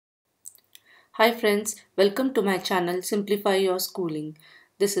Hi friends, welcome to my channel Simplify Your Schooling.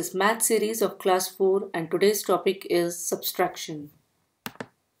 This is Math series of class 4 and today's topic is subtraction.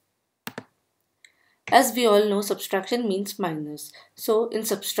 As we all know, subtraction means minus. So in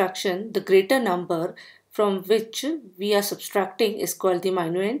subtraction, the greater number from which we are subtracting is called the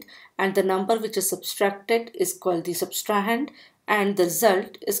minuend, and the number which is subtracted is called the subtrahend, and the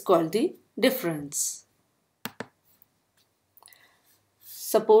result is called the difference.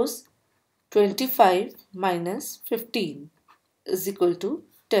 Suppose 25 minus 15 is equal to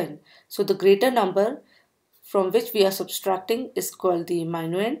 10. So the greater number from which we are subtracting is called the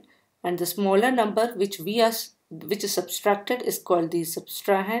minuend, and the smaller number which is subtracted is called the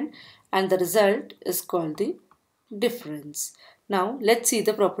subtrahend, and the result is called the difference. Now let's see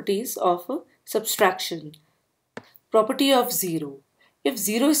the properties of subtraction. Property of 0. If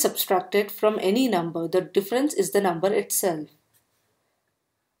 0 is subtracted from any number, the difference is the number itself.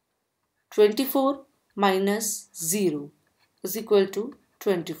 24 minus 0 is equal to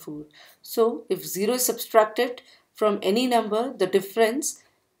 24. So if 0 is subtracted from any number, the difference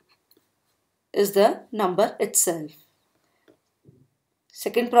is the number itself.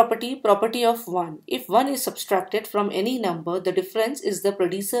 Second property, property of 1. If 1 is subtracted from any number, the difference is the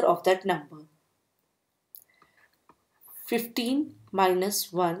producer of that number. 15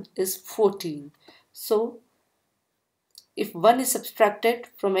 minus 1 is 14. So if 1 is subtracted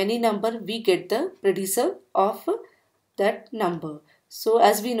from any number, we get the producer of that number. So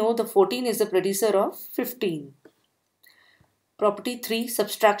as we know, the 14 is the producer of 15. Property 3,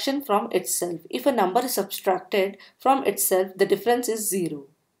 subtraction from itself. If a number is subtracted from itself, the difference is 0.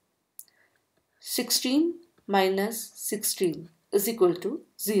 16 minus 16 is equal to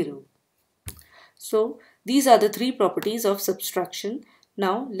 0. So these are the three properties of subtraction.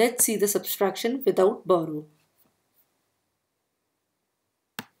 Now let's see the subtraction without borrow.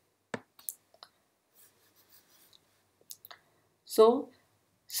 So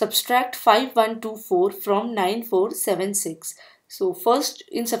subtract 5124 from 9476. So first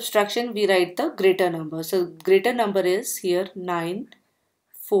in subtraction we write the greater number. So greater number is here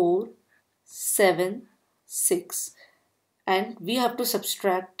 9476, and we have to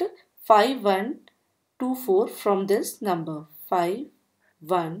subtract 5124 from this number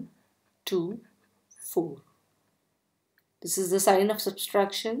 5124. This is the sign of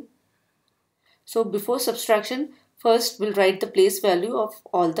subtraction. So before subtraction, first we'll write the place value of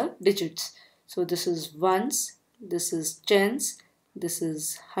all the digits. So this is ones, this is tens, this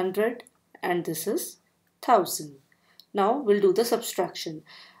is 100, and this is 1000. Now we'll do the subtraction.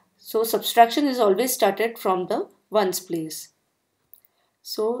 So subtraction is always started from the ones place.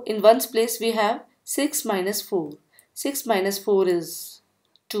 So in ones place we have 6 minus 4. 6 minus 4 is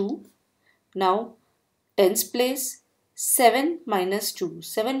 2. Now tens place, 7 minus 2.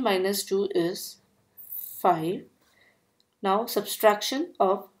 7 minus 2 is 5. Now subtraction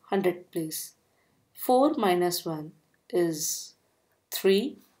of 100 place. 4 minus 1 is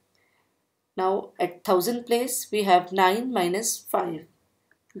 3. Now at 1000 place we have 9 minus 5,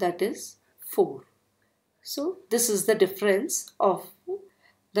 that is 4. So this is the difference of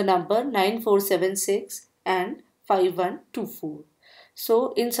the number 9476 and 5124.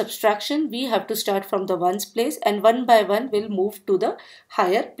 So in subtraction we have to start from the ones place, and one by one we'll move to the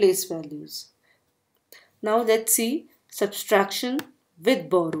higher place values. Now let's see subtraction with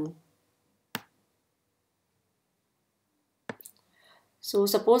borrow. So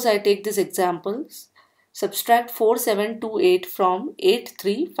suppose I take this example. Subtract 4728 from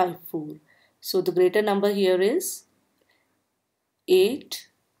 8354. So the greater number here is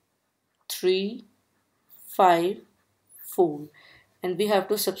 8354, and we have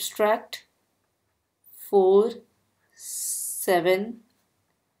to subtract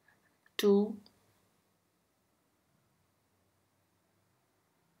 472.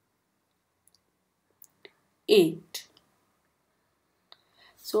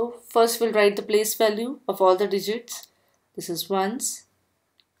 So first we'll write the place value of all the digits. This is ones,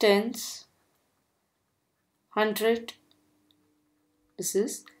 tens, 100, this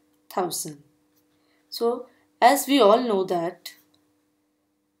is 1000. So as we all know that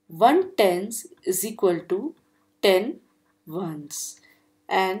 1 tens is equal to 10 ones,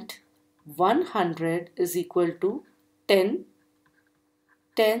 and 100 is equal to 10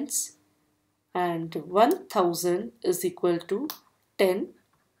 tens, and 1000 is equal to 10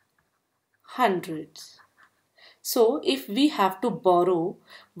 hundreds. So if we have to borrow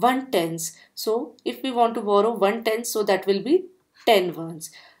 1 tens, so if we want to borrow 1 tens, so that will be 10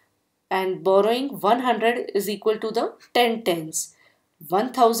 ones, and borrowing 100 is equal to the 10 tens.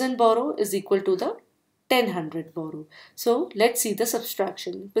 1000 borrow is equal to the 1000 borrow. So let's see the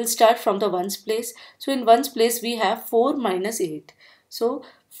subtraction. We'll start from the ones place. So in ones place we have 4 minus 8. So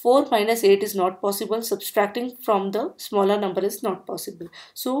 4 minus 8 is not possible. Subtracting from the smaller number is not possible.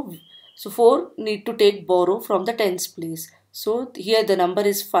 So 4 need to take borrow from the tens place. So here the number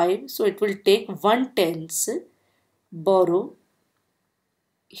is 5. So it will take 1/10 borrow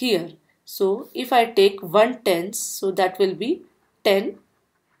here. So if I take 1/10, so that will be 10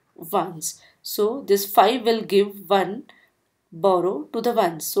 ones. So this 5 will give 1 borrow to the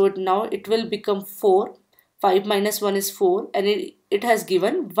ones. So now it will become 4. 5 minus 1 is 4 and it has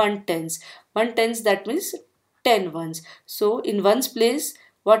given 1/10. 1/10 that means 10 ones. So in ones place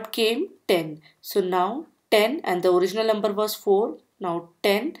what came? 10. So now 10 and the original number was 4. Now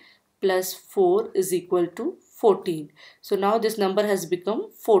 10 plus 4 is equal to 14. So now this number has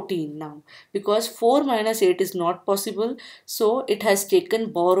become 14 now, because 4 minus 8 is not possible. So it has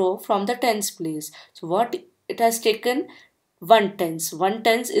taken borrow from the tens place. So what it has taken? 1/10.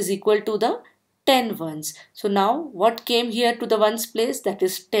 1/10 is equal to the 10 ones. So now what came here to the ones place? That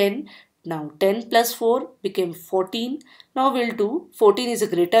is 10. Now 10 plus 4 became 14. Now we'll do 14 is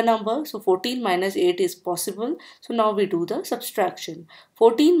a greater number. So 14 minus 8 is possible. So now we do the subtraction.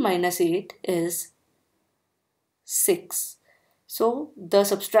 14 minus 8 is 6. So the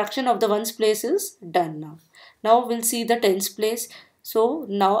subtraction of the ones place is done now. Now we'll see the tens place. So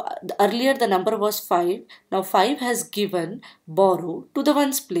now earlier the number was 5. Now 5 has given borrow to the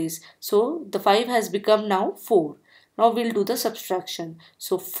ones place. So the 5 has become now 4. Now we'll do the subtraction.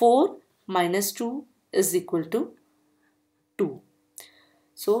 So 4 minus 2 is equal to 2.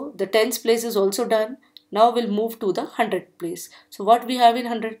 So the tens place is also done. Now we'll move to the 100 place. So what we have in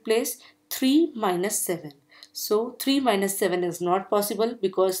 100 place? 3 minus 7. So 3 minus 7 is not possible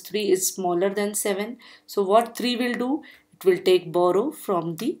because 3 is smaller than 7. So what 3 will do? It will take borrow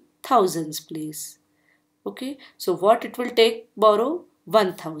from the thousands place. Okay. So what it will take borrow?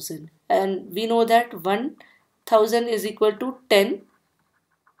 1000. And we know that 1000 is equal to 10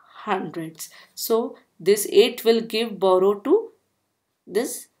 hundreds. So this 8 will give borrow to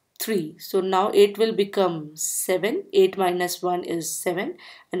this 3. So now 8 will become 7. 8 minus 1 is 7.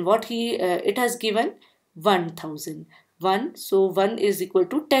 And what it has given? 1000. 1. So 1 is equal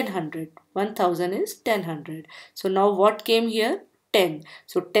to 1000. 1000 is 1000. So now what came here? 10.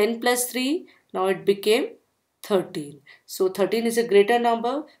 So 10 plus 3, now it became 13. So 13 is a greater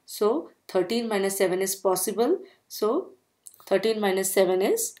number. So 13 minus 7 is possible. So 13 minus 7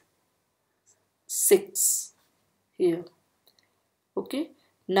 is 6 here. Okay.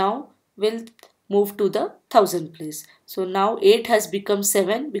 Now we'll move to the 1000 place. So now 8 has become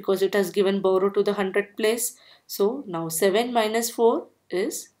 7 because it has given borrow to the 100 place. So now 7 minus 4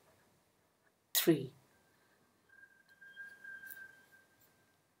 is 3.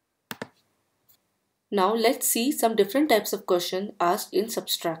 Now let's see some different types of question asked in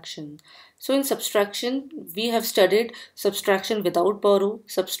subtraction. So in subtraction, we have studied subtraction without borrow,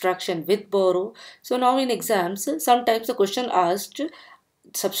 subtraction with borrow. So now in exams, sometimes the question asked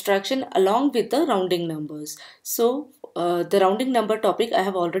subtraction along with the rounding numbers. So the rounding number topic I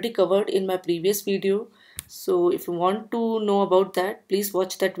have already covered in my previous video. So if you want to know about that, please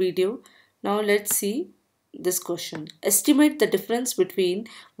watch that video. Now let's see this question. Estimate the difference between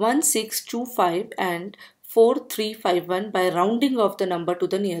 1625 and 4351 by rounding off the number to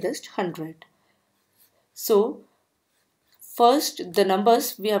the nearest 100. So first, the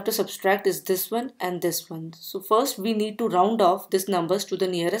numbers we have to subtract is this one and this one. So first we need to round off these numbers to the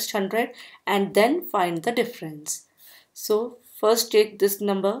nearest 100 and then find the difference. So first take this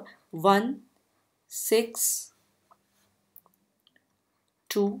number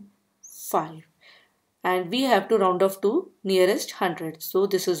 1625 and we have to round off to nearest 100. So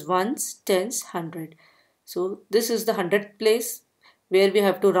this is ones, tens, 100. So this is the 100 place where we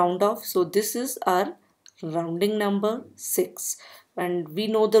have to round off. So this is our rounding number 6, and we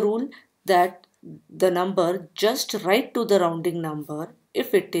know the rule that the number just write to the rounding number.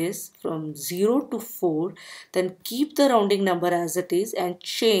 If it is from 0 to 4, then keep the rounding number as it is and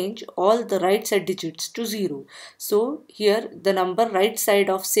change all the right side digits to 0. So here the number right side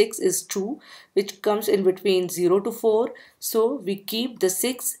of 6 is 2, which comes in between 0 to 4. So we keep the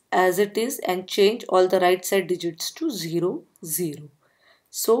 6 as it is and change all the right side digits to 0, 0.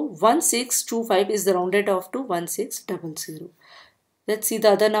 So 1625 is rounded off to 1600. Let's see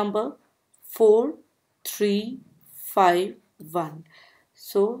the other number 4351.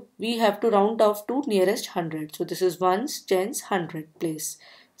 So we have to round off to nearest 100. So this is ones, tens, 100 place.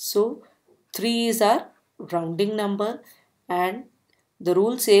 So 3 is our rounding number, and the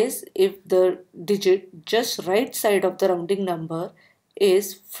rule says if the digit just right side of the rounding number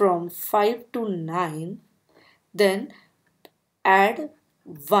is from 5 to 9, then add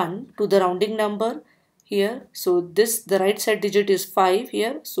 1 to the rounding number here. So this, the right side digit is 5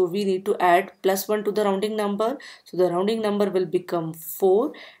 here, so we need to add plus 1 to the rounding number. So the rounding number will become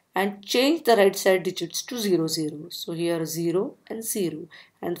 4, and change the right side digits to 0 0. So here 0 and 0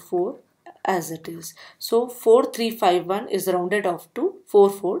 and 4 as it is. So 4351 is rounded off to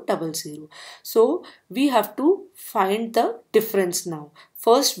 4400. So we have to find the difference now.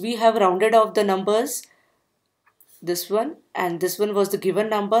 First we have rounded off the numbers, this one and this one was the given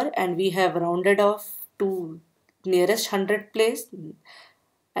number, and we have rounded off to nearest 100 place,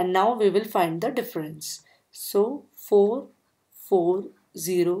 and now we will find the difference. So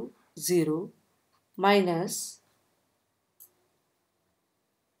 4400 minus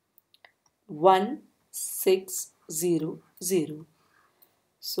 1600.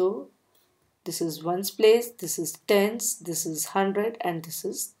 So this is ones place, this is tens, this is 100, and this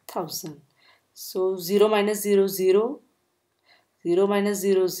is 1000. So 0 minus 0 0, 0 minus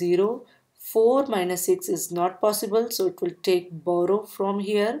 0 0, 4 minus 6 is not possible, so it will take borrow from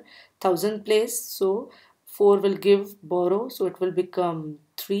here, 1000 place. So 4 will give borrow, so it will become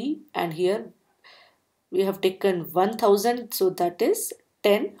 3, and here we have taken 1000, so that is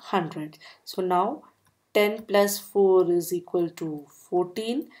 1000. So now 10 plus 4 is equal to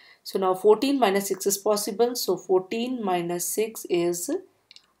 14. So now 14 minus 6 is possible, so 14 minus 6 is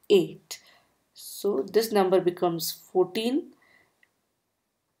 8. So this number becomes 14.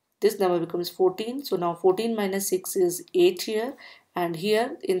 This number becomes 14. So now 14 minus 6 is 8 here, and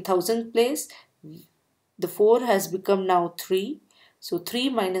here in 1000 place the 4 has become now 3. So 3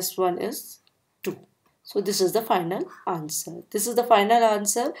 minus 1 is 2. So this is the final answer. This is the final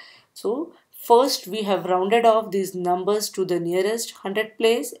answer. So first we have rounded off these numbers to the nearest 100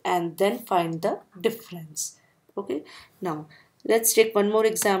 place and then find the difference. Okay. Now let's take one more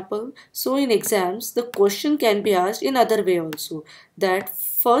example. So in exams, the question can be asked in other way also, that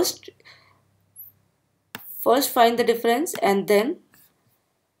first find the difference and then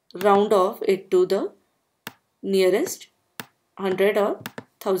round off it to the nearest 100 or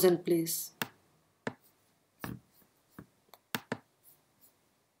 1000 place.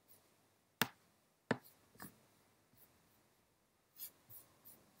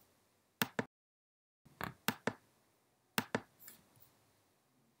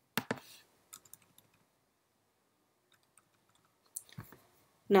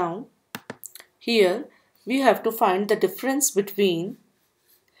 Now, here we have to find the difference between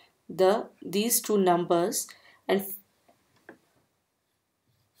these two numbers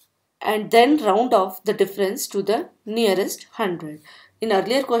and then round off the difference to the nearest 100. In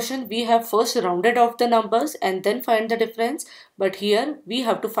earlier question, we have first rounded off the numbers and then find the difference. But here we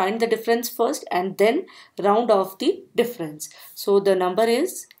have to find the difference first and then round off the difference. So the number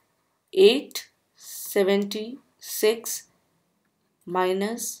is 876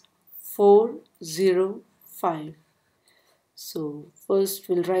 minus 405. So first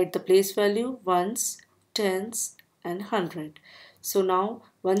we'll write the place value, ones, tens and 100. So now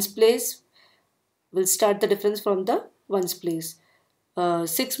ones place, we'll start the difference from the ones place.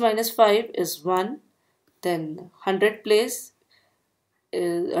 6 minus 5 is 1. Then 100 place,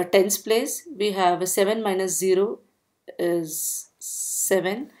 tens place, we have a 7 minus 0 is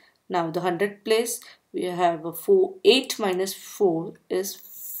 7. Now the 100 place, we have a 8 minus 4 is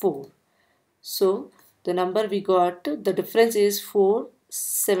 4. So the number we got, the difference is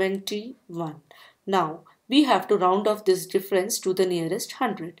 471. Now we have to round off this difference to the nearest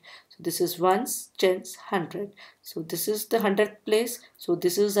 100. So this is ones, tens, 100. So this is the 100th place. So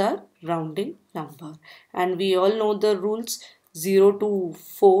this is our rounding number. And we all know the rules: 0 to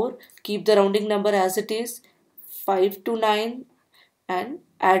 4, keep the rounding number as it is, 5 to 9, and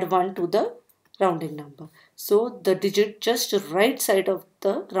add 1 to the rounding number. So the digit just right side of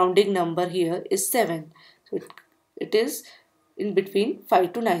the rounding number here is 7. So it is in between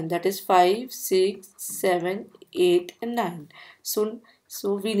 5 to 9, that is 5, 6, 7, 8 and 9. So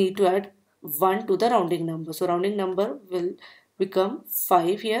we need to add 1 to the rounding number. So rounding number will become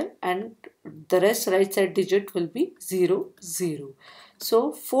 5 here, and the rest right side digit will be 0, 0.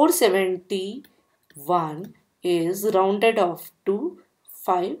 So 471 is rounded off to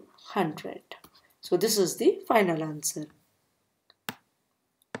 500. So this is the final answer.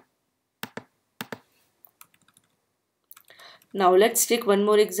 Now let's take one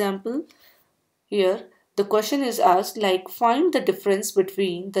more example. Here the question is asked like, find the difference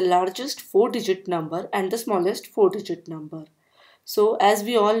between the largest 4-digit number and the smallest 4-digit number. So as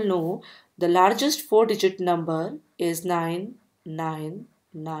we all know, the largest 4-digit number is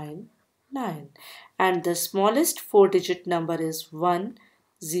 999. 9. And the smallest 4-digit number is 1,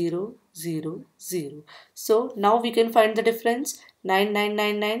 0, 0, 0. So now we can find the difference. 9, 9,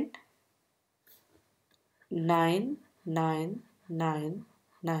 9, 9. 9, 9, 9,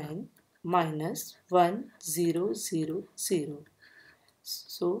 9 minus 1, 0, 0, 0.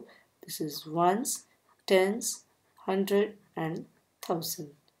 So this is ones, tens, 100 and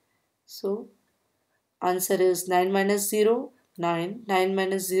 1000. So answer is 9 minus 0, 9. 9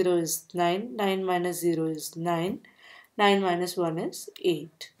 minus 0 is 9. 9 minus 0 is 9. 9 minus 1 is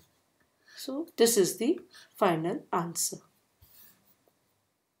 8. So this is the final answer.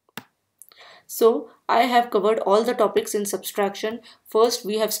 So I have covered all the topics in subtraction. First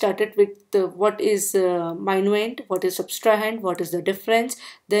we have started with what is minuend, what is subtrahend, what is the difference.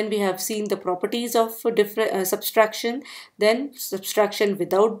 Then we have seen the properties of subtraction. Then subtraction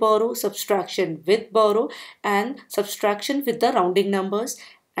without borrow, subtraction with borrow, and subtraction with the rounding numbers,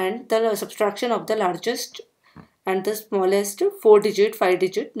 and the subtraction of the largest and the smallest 4-digit,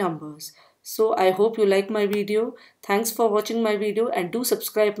 5-digit numbers. So I hope you like my video. Thanks for watching my video and do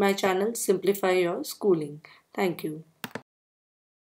subscribe my channel Simplify Your Schooling. Thank you.